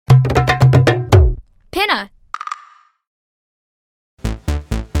Pinna.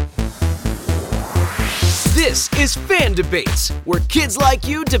 This is Fan Debates, where kids like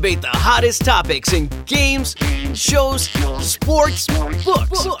you debate the hottest topics in games, shows, sports,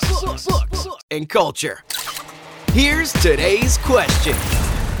 books, and culture. Here's today's question.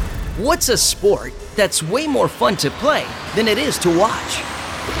 What's a sport that's way more fun to play than it is to watch?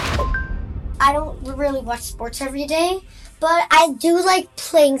 I don't really watch sports every day, but I do like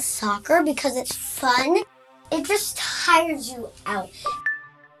playing soccer because it's fun. It just tires you out.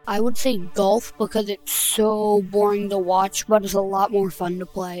 I would say golf because it's so boring to watch, but it's a lot more fun to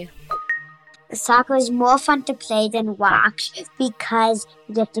play. Soccer is more fun to play than watch because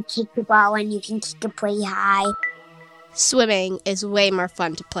you get to kick the ball and you can kick it pretty high. Swimming is way more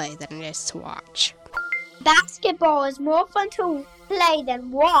fun to play than it is to watch. Basketball is more fun to play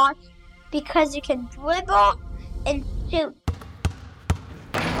than watch because you can dribble and shoot.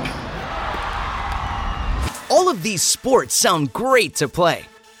 All of these sports sound great to play.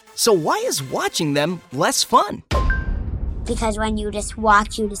 So why is watching them less fun? Because when you just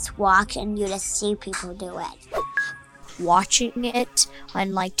watch and you just see people do it. Watching it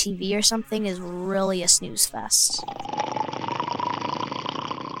on like TV or something is really a snooze fest.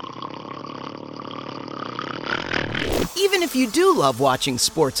 Even if you do love watching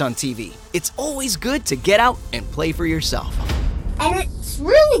sports on TV, it's always good to get out and play for yourself. And it's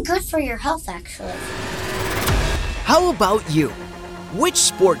really good for your health, actually. How about you? Which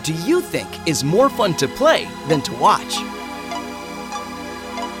sport do you think is more fun to play than to watch?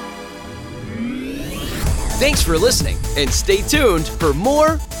 Thanks for listening, and stay tuned for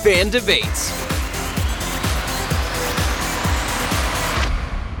more Fan Debates.